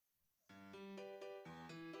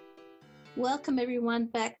Welcome everyone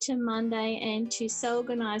back to Monday and to So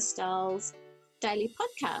Organised Styles daily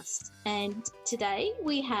podcast. And today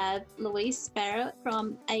we have Louise Sparrow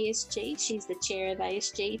from ASG. She's the chair of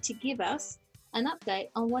ASG to give us an update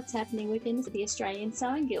on what's happening within the Australian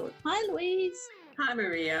Sewing Guild. Hi, Louise. Hi,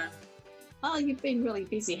 Maria. Oh, you've been really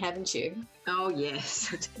busy, haven't you? Oh,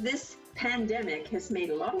 yes. This pandemic has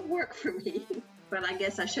made a lot of work for me, but I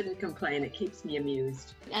guess I shouldn't complain. It keeps me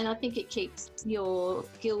amused. And I think it keeps your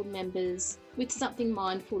guild members with something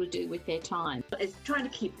mindful to do with their time. It's trying to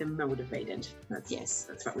keep them motivated. Yes.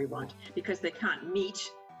 That's what we want, because they can't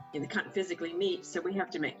meet and they can't physically meet, so we have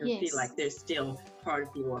to make them feel like they're still part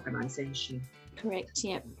of the organisation. Correct,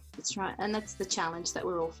 yep, that's right. And that's the challenge that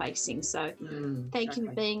we're all facing. So thank you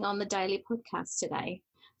for being on the daily podcast today.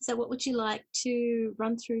 So what would you like to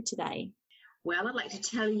run through today? Well, I'd like to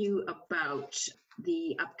tell you about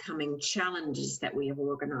the upcoming challenges that we have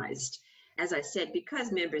organised. As I said,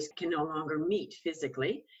 because members can no longer meet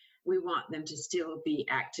physically, we want them to still be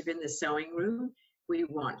active in the sewing room. We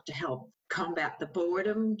want to help combat the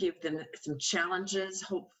boredom, give them some challenges,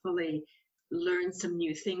 hopefully learn some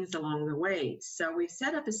new things along the way. So we've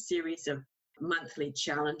set up a series of monthly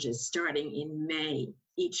challenges starting in May.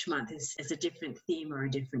 Each month is a different theme or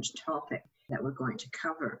a different topic that we're going to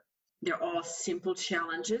cover. They're all simple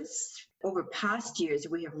challenges. Over past years,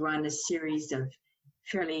 we have run a series of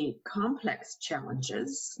fairly complex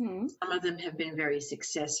challenges. Some of them have been very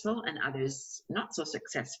successful and others not so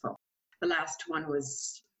successful. The last one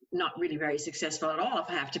was not really very successful at all, if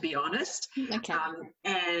I have to be honest. Okay.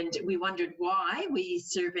 And we wondered why. We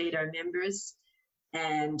surveyed our members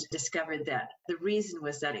and discovered that the reason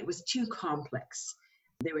was that it was too complex.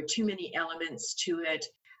 There were too many elements to it.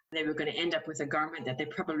 They were going to end up with a garment that they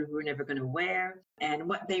probably were never going to wear. And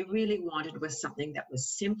what they really wanted was something that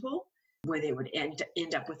was simple, where they would end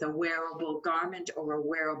up with a wearable garment or a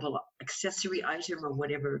wearable accessory item or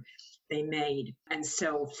whatever they made. And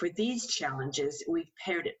so for these challenges, we've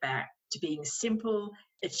pared it back to being simple,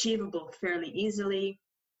 achievable fairly easily,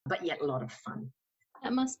 but yet a lot of fun.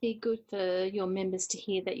 That must be good for your members to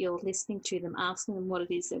hear that you're listening to them, asking them what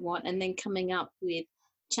it is they want, and then coming up with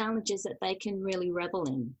challenges that they can really revel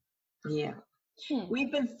in. Yeah.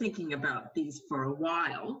 We've been thinking about these for a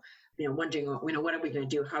while, wondering, what are we going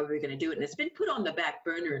to do? How are we going to do it? And it's been put on the back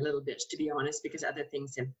burner a little bit, to be honest, because other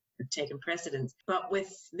things have taken precedence. But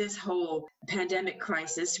with this whole pandemic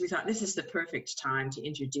crisis, we thought this is the perfect time to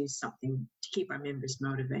introduce something to keep our members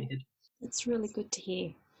motivated. It's really good to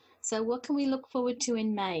hear. So what can we look forward to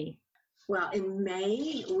in May? Well, in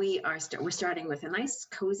May, we're starting with a nice,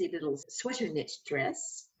 cozy little sweater knit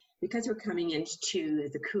dress. Because we're coming into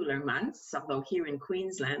the cooler months, although here in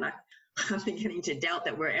Queensland, I'm beginning to doubt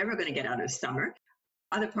that we're ever going to get out of summer.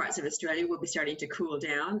 Other parts of Australia will be starting to cool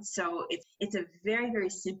down. So it's a very,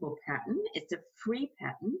 very simple pattern. It's a free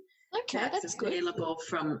pattern. Okay, that's available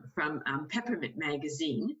good. from Peppermint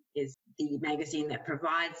Magazine, is the magazine that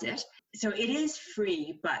provides it. So it is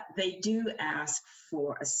free, but they do ask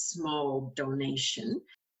for a small donation.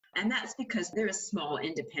 And that's because they're a small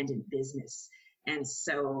independent business. And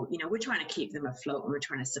so, we're trying to keep them afloat and we're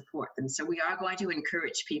trying to support them. So we are going to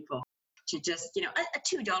encourage people to just, a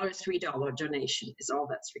 $2, $3 donation is all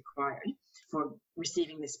that's required for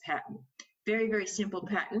receiving this pattern. Very, very simple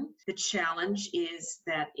pattern. The challenge is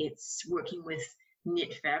that it's working with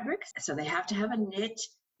knit fabrics. So they have to have a knit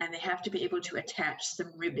and they have to be able to attach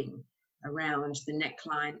some ribbing around the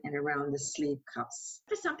neckline and around the sleeve cuffs.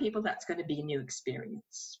 For some people, that's going to be a new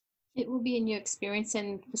experience. It will be a new experience,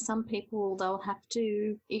 and for some people they'll have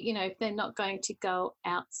to, if they're not going to go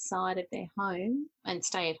outside of their home and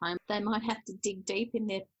stay at home, they might have to dig deep in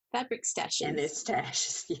their fabric stashes. In their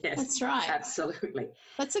stashes, yes. That's right. Absolutely.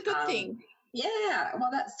 That's a good thing. Yeah, well,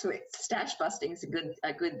 that's sweet. Stash busting is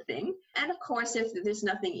a good thing. And of course, if there's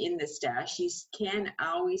nothing in the stash, you can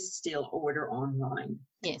always still order online.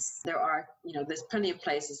 Yes. There are, there's plenty of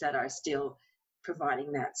places that are still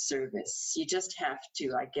providing that service. You just have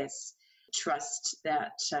to, I guess, trust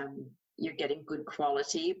that you're getting good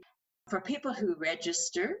quality. For people who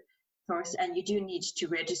register, of course, and you do need to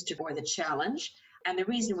register for the challenge. And the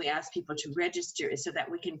reason we ask people to register is so that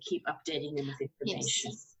we can keep updating them with information.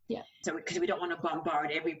 Yes. Yeah. So because we don't want to bombard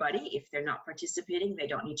everybody. If they're not participating, they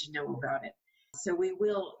don't need to know about it. So we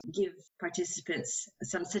will give participants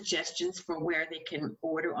some suggestions for where they can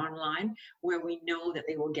order online, where we know that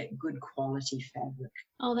they will get good quality fabric.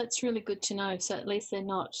 Oh, that's really good to know. So at least they're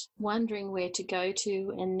not wondering where to go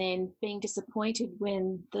to and then being disappointed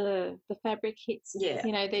when the fabric hits,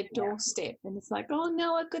 their doorstep. And it's like, oh,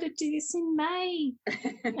 no, I've got to do this in May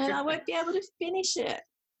and I won't be able to finish it.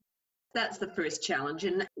 That's the first challenge.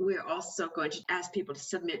 And we're also going to ask people to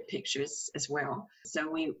submit pictures as well. So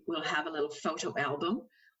we will have a little photo album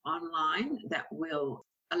online that will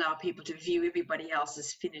allow people to view everybody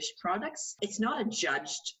else's finished products. It's not a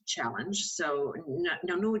judged challenge, so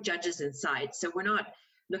no judges in sight. So we're not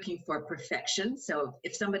looking for perfection. So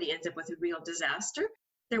if somebody ends up with a real disaster,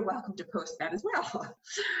 they're welcome to post that as well.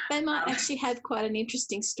 They might actually have quite an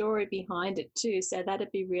interesting story behind it too, so that'd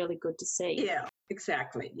be really good to see. Yeah,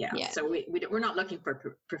 exactly. Yeah. So we're not looking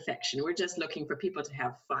for perfection. We're just looking for people to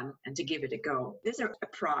have fun and to give it a go. There's a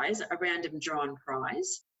prize, a random drawn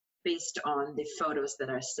prize based on the photos that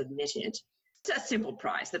are submitted. It's a simple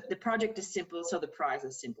prize. The project is simple, so the prize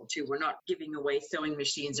is simple too. We're not giving away sewing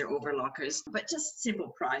machines or overlockers, but just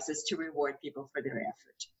simple prizes to reward people for their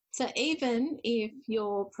effort. So even if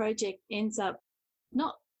your project ends up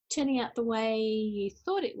not turning out the way you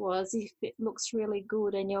thought it was, if it looks really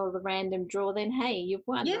good and you're the random draw, then hey, you've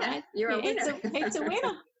won, right? You're a winner. It's a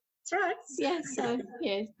winner. That's right. Yeah, so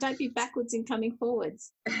don't be backwards in coming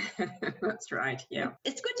forwards. That's right, yeah.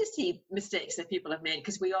 It's good to see mistakes that people have made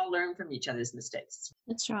because we all learn from each other's mistakes.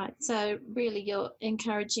 That's right. So really you're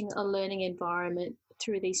encouraging a learning environment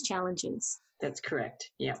through these challenges. That's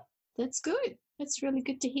correct, yeah. That's good. That's really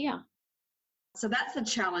good to hear. So that's the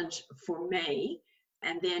challenge for May.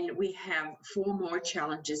 And then we have 4 more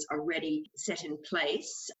challenges already set in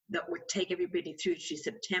place that would take everybody through to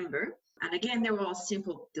September. And again, they're all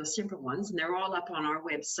simple, those simple ones, and they're all up on our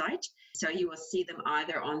website. So you will see them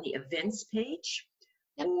either on the events page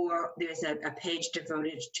or there's a page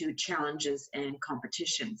devoted to challenges and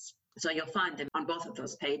competitions. So you'll find them on both of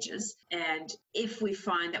those pages. And if we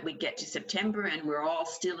find that we get to September and we're all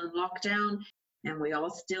still in lockdown and we all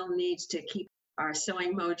still need to keep our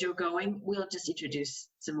sewing mojo going, we'll just introduce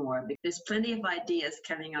some more. There's plenty of ideas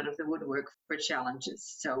coming out of the woodwork for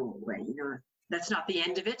challenges. So, that's not the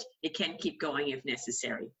end of it. It can keep going if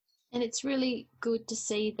necessary. And it's really good to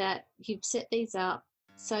see that you've set these up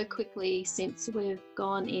so quickly since we've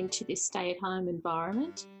gone into this stay-at-home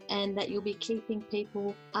environment, and that you'll be keeping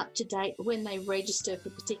people up to date when they register for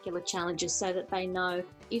particular challenges so that they know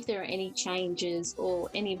if there are any changes or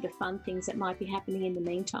any of the fun things that might be happening in the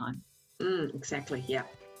meantime. Exactly, yeah.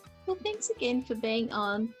 Well, thanks again for being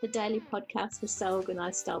on the daily podcast for Sew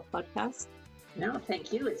Organised Style Podcast. No,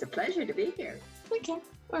 thank you. It's a pleasure to be here. Okay,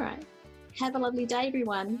 all right. Have a lovely day,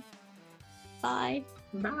 everyone. Bye.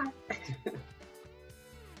 Bye.